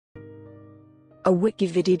a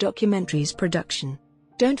WikiVidi documentaries production.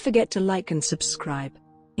 Don't forget to like and subscribe.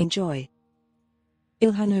 Enjoy.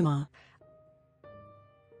 Ilhan Omar.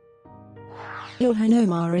 Ilhan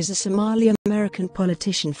Omar is a Somali American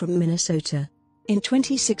politician from Minnesota. In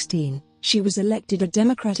 2016, she was elected a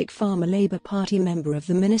Democratic Farmer-Labor Party member of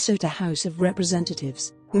the Minnesota House of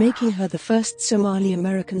Representatives, making her the first Somali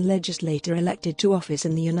American legislator elected to office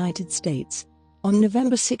in the United States. On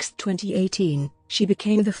November 6, 2018, she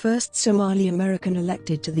became the first Somali American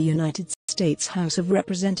elected to the United States House of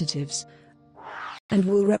Representatives, and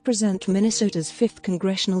will represent Minnesota's 5th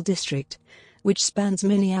congressional district, which spans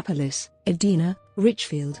Minneapolis, Edina,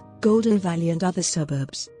 Richfield, Golden Valley and other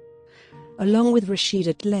suburbs. Along with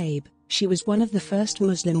Rashida Tlaib, she was one of the first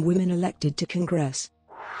Muslim women elected to Congress.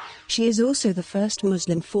 She is also the first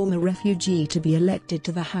Muslim former refugee to be elected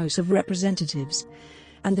to the House of Representatives,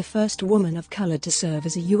 and the first woman of color to serve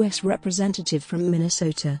as a U.S. representative from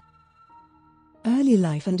Minnesota. Early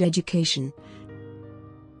life and education.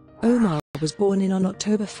 Omar was born on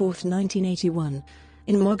October 4, 1981,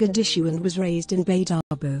 in Mogadishu and was raised in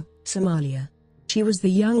Baydhabo, Somalia. She was the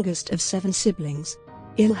youngest of 7 siblings.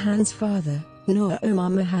 Ilhan's father, Noor Omar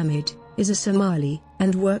Mohammed, is a Somali,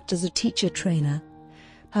 and worked as a teacher trainer.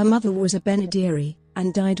 Her mother was a Benadiri,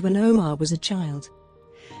 and died when Omar was a child.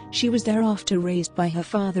 She was thereafter raised by her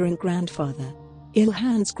father and grandfather.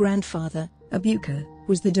 Ilhan's grandfather, Abukar,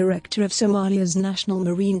 was the director of Somalia's national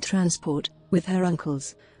marine transport, with her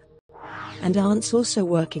uncles and aunts also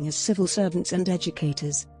working as civil servants and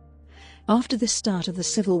educators. After the start of the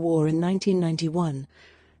Civil War in 1991,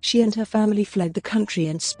 she and her family fled the country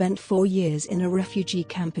and spent 4 years in a refugee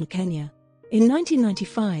camp in Kenya. In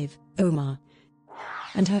 1995, Omar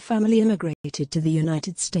and her family immigrated to the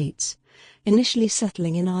United States, initially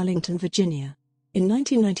settling in Arlington, Virginia. In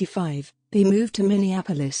 1995, they moved to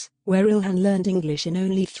Minneapolis, where Ilhan learned English in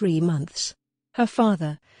only 3 months. Her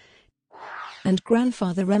father and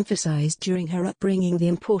grandfather emphasized during her upbringing the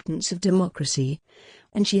importance of democracy,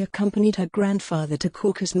 and she accompanied her grandfather to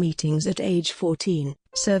caucus meetings at age 14,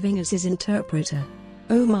 serving as his interpreter.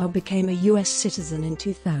 Omar became a U.S. citizen in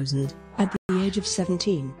 2000, at the age of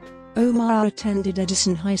 17. Omar attended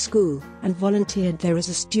Edison High School, and volunteered there as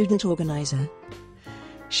a student organizer.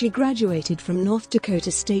 She graduated from North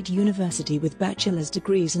Dakota State University with bachelor's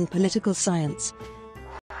degrees in political science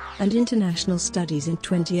and international studies in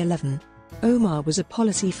 2011. Omar was a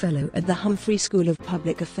policy fellow at the Humphrey School of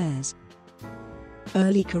Public Affairs.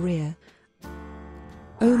 Early career.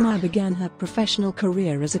 Omar began her professional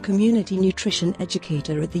career as a community nutrition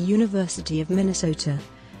educator at the University of Minnesota,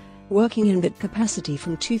 working in that capacity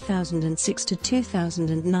from 2006 to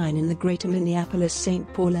 2009 in the greater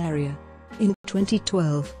Minneapolis-St. Paul area. In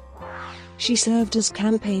 2012, she served as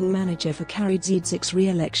campaign manager for Kari Dziedzicz's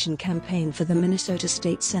re-election campaign for the Minnesota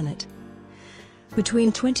State Senate.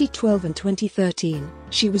 Between 2012 and 2013,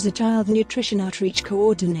 she was a child nutrition outreach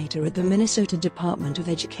coordinator at the Minnesota Department of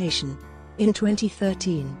Education. In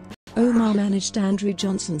 2013, Omar managed Andrew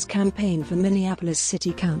Johnson's campaign for Minneapolis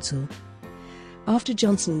City Council. After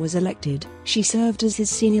Johnson was elected, she served as his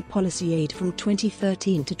senior policy aide from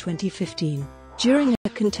 2013 to 2015. During a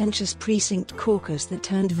contentious precinct caucus that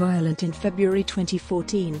turned violent in February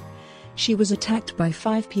 2014, she was attacked by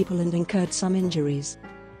 5 people and incurred some injuries.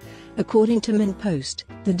 According to MinnPost,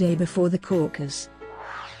 the day before the caucus,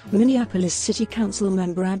 Minneapolis City Council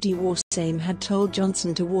member Abdi Warsame had told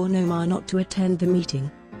Johnson to warn Omar not to attend the meeting.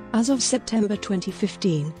 As of September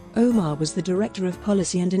 2015, Omar was the Director of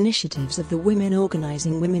Policy and Initiatives of the Women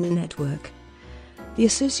Organizing Women Network. The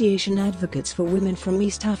association advocates for women from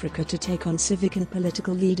East Africa to take on civic and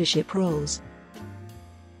political leadership roles.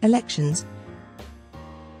 Elections.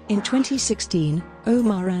 In 2016,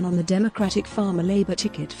 Omar ran on the Democratic Farmer-Labor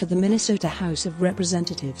ticket for the Minnesota House of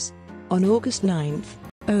Representatives. On August 9,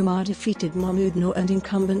 Omar defeated Mahmoud Noor and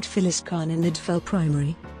incumbent Phyllis Khan in the DFL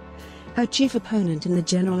primary. Her chief opponent in the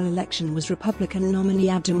general election was Republican nominee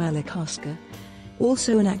Abdulmalik Oscar,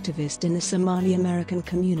 also an activist in the Somali American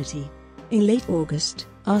community. In late August,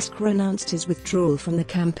 Oscar announced his withdrawal from the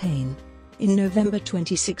campaign. In November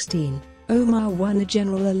 2016, Omar won the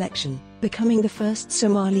general election, becoming the first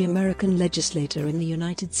Somali American legislator in the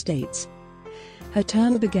United States. Her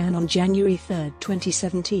term began on January 3,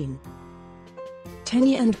 2017.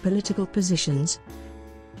 Tenure and political positions.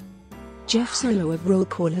 Jeff Solo of Roll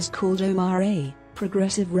Call has called Omar a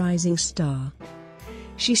progressive rising star.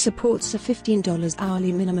 She supports a $15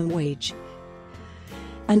 hourly minimum wage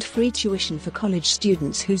and free tuition for college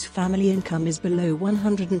students whose family income is below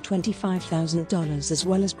 $125,000, as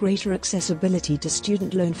well as greater accessibility to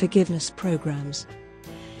student loan forgiveness programs.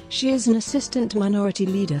 She is an assistant minority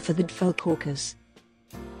leader for the DFL caucus.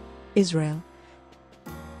 Israel.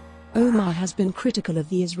 Omar has been critical of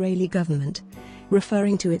the Israeli government,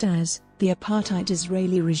 referring to it as the apartheid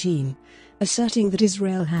Israeli regime, asserting that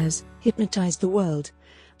Israel has hypnotized the world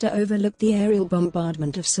to overlook the aerial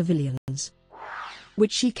bombardment of civilians,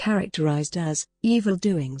 which she characterized as evil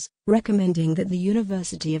doings, recommending that the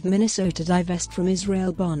University of Minnesota divest from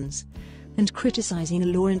Israel bonds, and criticizing a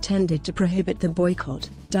law intended to prohibit the boycott,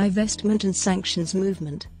 divestment and sanctions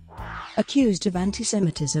movement. Accused of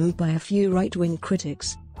anti-Semitism by a few right-wing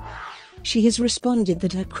critics, she has responded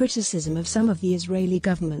that her criticism of some of the Israeli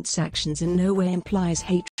government's actions in no way implies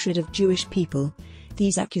hatred of Jewish people.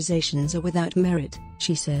 These accusations are without merit,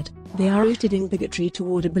 she said. They are rooted in bigotry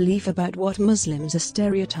toward a belief about what Muslims are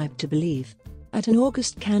stereotyped to believe. At an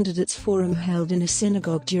August candidates forum held in a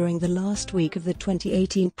synagogue during the last week of the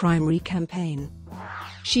 2018 primary campaign,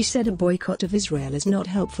 she said a boycott of Israel is not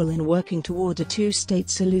helpful in working toward a two-state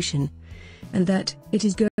solution, and that it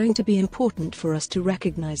is going to be important for us to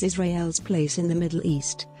recognize Israel's place in the Middle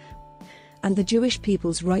East and the Jewish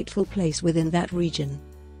people's rightful place within that region.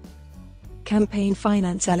 Campaign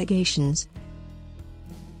finance allegations.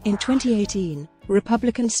 In 2018,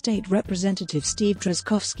 Republican State Representative Steve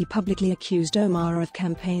Drazkowski publicly accused Omar of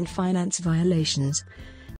campaign finance violations,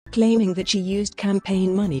 claiming that she used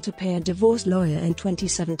campaign money to pay a divorce lawyer in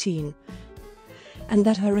 2017, and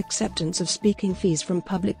that her acceptance of speaking fees from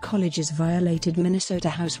public colleges violated Minnesota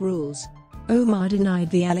House rules. Omar denied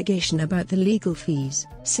the allegation about the legal fees,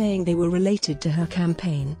 saying they were related to her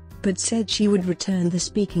campaign, but said she would return the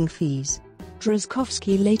speaking fees.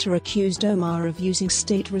 Drazkowski later accused Omar of using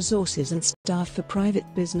state resources and staff for private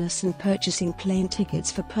business and purchasing plane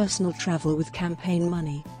tickets for personal travel with campaign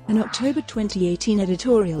money. An October 2018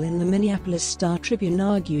 editorial in the Minneapolis Star-Tribune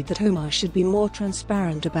argued that Omar should be more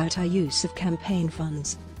transparent about her use of campaign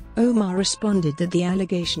funds. Omar responded that the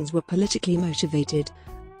allegations were politically motivated,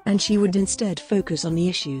 and she would instead focus on the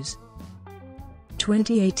issues.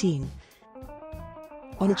 2018.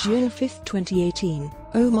 On June 5, 2018,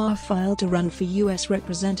 Omar filed to run for U.S.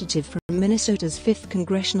 Representative from Minnesota's 5th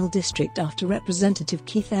Congressional District after Representative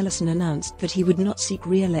Keith Ellison announced that he would not seek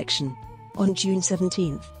re-election. On June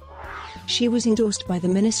 17, she was endorsed by the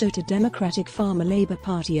Minnesota Democratic Farmer Labor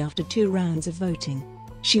Party after 2 rounds of voting.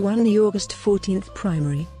 She won the August 14th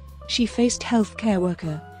primary. She faced healthcare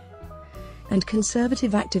worker and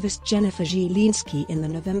conservative activist Jennifer Zielinski in the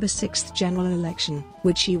November 6 general election,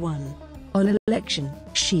 which she won. On election,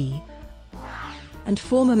 she and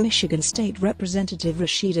former Michigan State Representative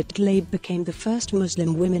Rashida Tlaib became the first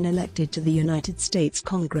Muslim women elected to the United States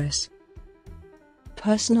Congress.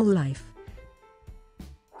 Personal life.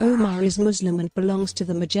 Omar is Muslim and belongs to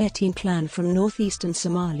the Mujahideen clan from northeastern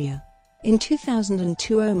Somalia. In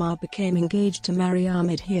 2002 Omar became engaged to marry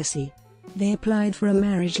Ahmed Hirsi. They applied for a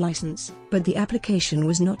marriage license, but the application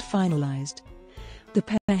was not finalized. The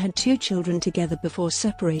pair had 2 children together before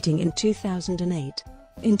separating in 2008.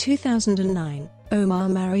 In 2009, Omar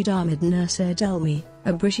married Ahmed Nasser Elmi,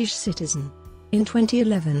 a British citizen. In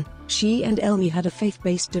 2011, she and Elmi had a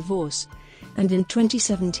faith-based divorce, and in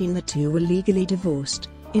 2017 the two were legally divorced.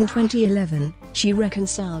 In 2011, she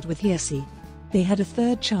reconciled with Hirsi. They had a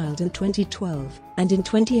 3rd child in 2012, and in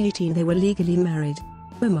 2018 they were legally married.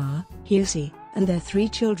 Omar, Hirsi, and their 3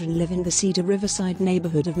 children live in the Cedar Riverside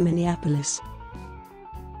neighborhood of Minneapolis.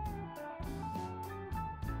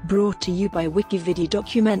 Brought to you by WikiVidi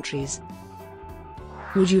Documentaries.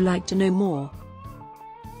 Would you like to know more?